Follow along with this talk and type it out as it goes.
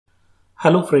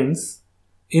Hello friends,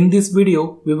 in this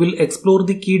video we will explore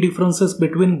the key differences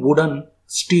between wooden,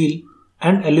 steel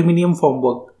and aluminium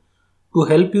formwork to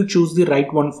help you choose the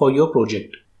right one for your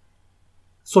project.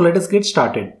 So let us get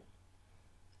started.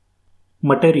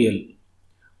 Material.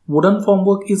 Wooden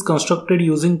formwork is constructed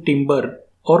using timber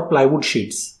or plywood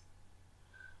sheets,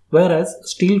 whereas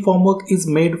steel formwork is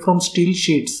made from steel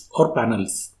sheets or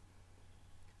panels.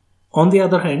 On the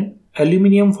other hand,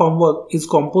 aluminium formwork is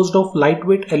composed of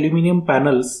lightweight aluminium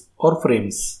panels or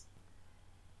frames.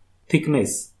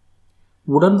 Thickness.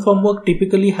 Wooden formwork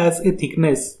typically has a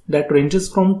thickness that ranges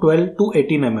from 12 to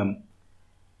 18 mm.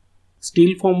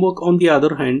 Steel formwork, on the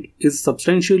other hand, is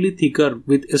substantially thicker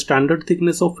with a standard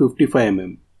thickness of 55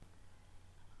 mm.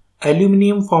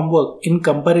 Aluminium formwork, in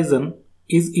comparison,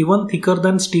 is even thicker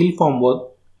than steel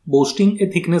formwork, boasting a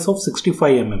thickness of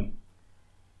 65 mm.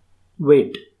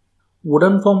 Weight.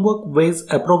 Wooden formwork weighs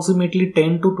approximately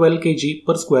 10 to 12 kg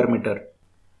per square meter.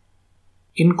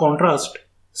 In contrast,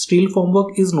 steel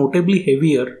formwork is notably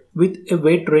heavier with a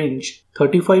weight range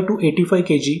 35 to 85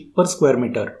 kg per square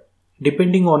meter,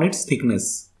 depending on its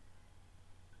thickness.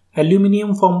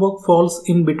 Aluminium formwork falls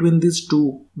in between these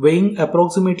two, weighing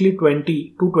approximately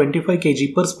 20 to 25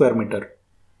 kg per square meter.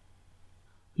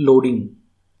 Loading.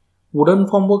 Wooden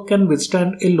formwork can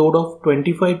withstand a load of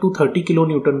 25 to 30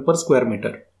 kN per square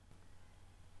meter.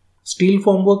 Steel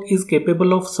formwork is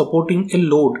capable of supporting a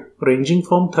load ranging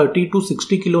from 30 to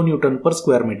 60 kN per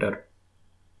square meter.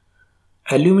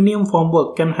 Aluminium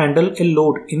formwork can handle a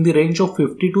load in the range of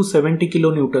 50 to 70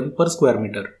 kN per square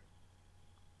meter.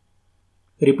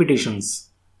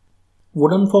 Repetitions.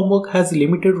 Wooden formwork has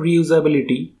limited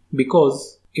reusability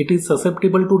because it is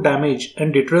susceptible to damage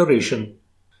and deterioration.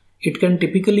 It can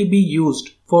typically be used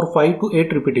for 5 to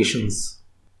 8 repetitions.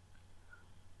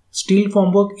 Steel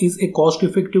formwork is a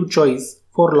cost-effective choice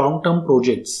for long-term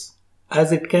projects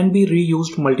as it can be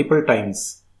reused multiple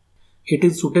times. It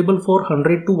is suitable for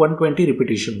 100 to 120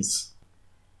 repetitions.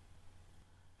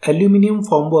 Aluminium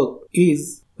formwork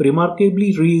is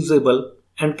remarkably reusable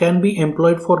and can be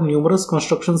employed for numerous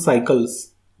construction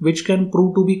cycles, which can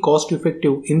prove to be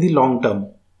cost-effective in the long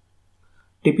term.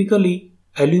 Typically,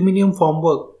 aluminium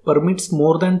formwork permits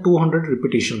more than 200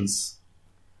 repetitions.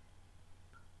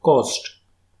 Cost.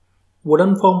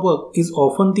 Wooden formwork is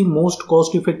often the most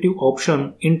cost-effective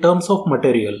option in terms of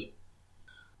material,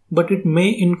 but it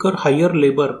may incur higher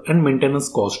labor and maintenance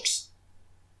costs.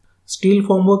 Steel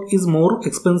formwork is more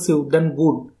expensive than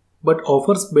wood but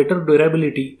offers better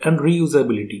durability and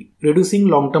reusability, reducing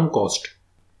long-term cost.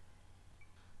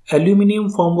 Aluminium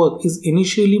formwork is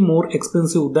initially more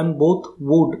expensive than both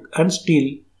wood and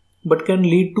steel but can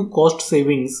lead to cost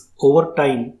savings over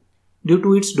time due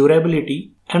to its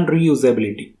durability and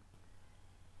reusability.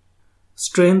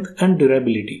 Strength and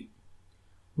durability.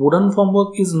 Wooden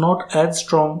formwork is not as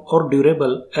strong or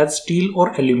durable as steel or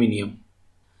aluminium.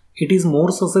 It is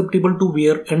more susceptible to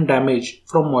wear and damage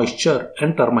from moisture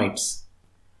and termites.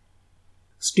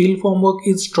 Steel formwork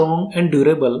is strong and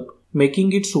durable,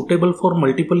 making it suitable for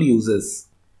multiple uses.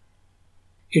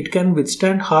 It can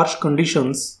withstand harsh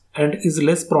conditions and is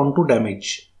less prone to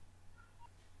damage.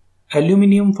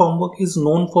 Aluminium formwork is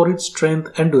known for its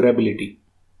strength and durability.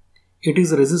 It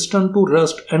is resistant to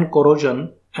rust and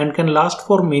corrosion and can last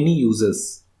for many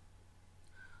uses.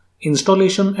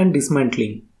 Installation and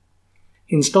dismantling.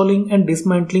 Installing and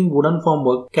dismantling wooden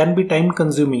formwork can be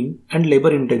time-consuming and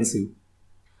labor-intensive.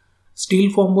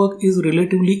 Steel formwork is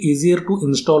relatively easier to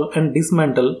install and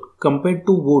dismantle compared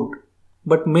to wood,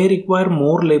 but may require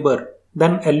more labor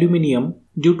than aluminium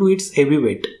due to its heavy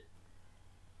weight.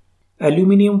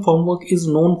 Aluminium formwork is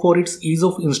known for its ease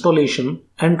of installation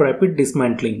and rapid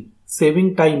dismantling,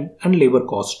 saving time and labor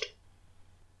cost.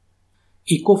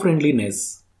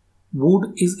 Eco-friendliness.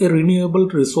 Wood is a renewable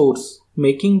resource,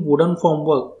 making wooden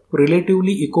formwork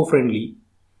relatively eco-friendly,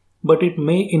 but it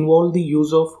may involve the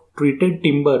use of treated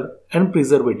timber and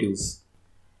preservatives.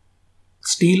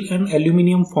 Steel and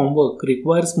aluminium formwork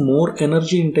requires more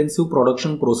energy-intensive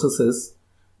production processes,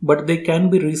 but they can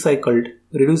be recycled,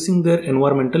 reducing their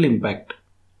environmental impact.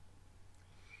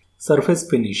 Surface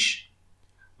finish.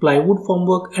 Plywood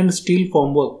formwork and steel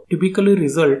formwork typically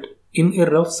result in a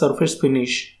rough surface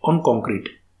finish on concrete,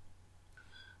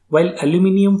 while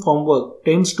aluminium formwork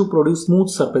tends to produce smooth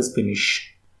surface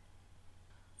finish.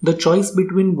 The choice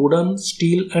between wooden,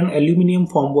 steel and aluminium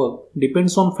formwork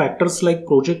depends on factors like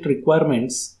project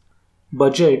requirements,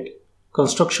 budget,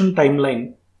 construction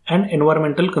timeline, and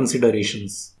environmental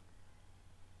considerations.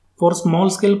 For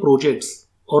small-scale projects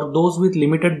or those with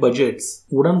limited budgets,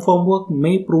 wooden formwork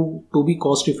may prove to be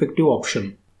cost-effective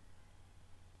option.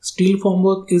 Steel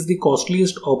formwork is the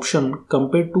costliest option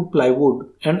compared to plywood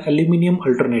and aluminium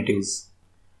alternatives.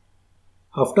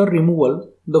 After removal,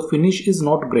 the finish is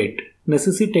not great,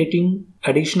 necessitating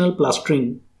additional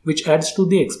plastering, which adds to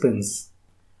the expense.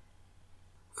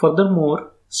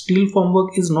 Furthermore, steel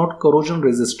formwork is not corrosion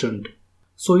resistant,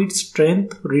 so its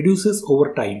strength reduces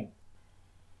over time.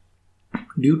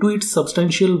 Due to its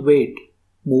substantial weight,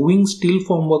 moving steel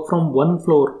formwork from one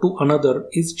floor to another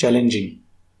is challenging.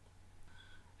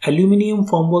 Aluminium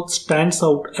formwork stands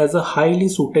out as a highly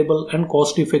suitable and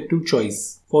cost-effective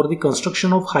choice for the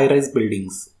construction of high-rise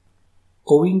buildings,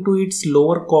 owing to its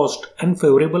lower cost and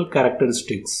favorable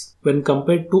characteristics when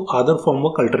compared to other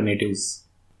formwork alternatives.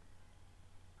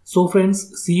 So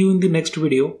friends, see you in the next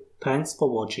video. Thanks for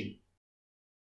watching.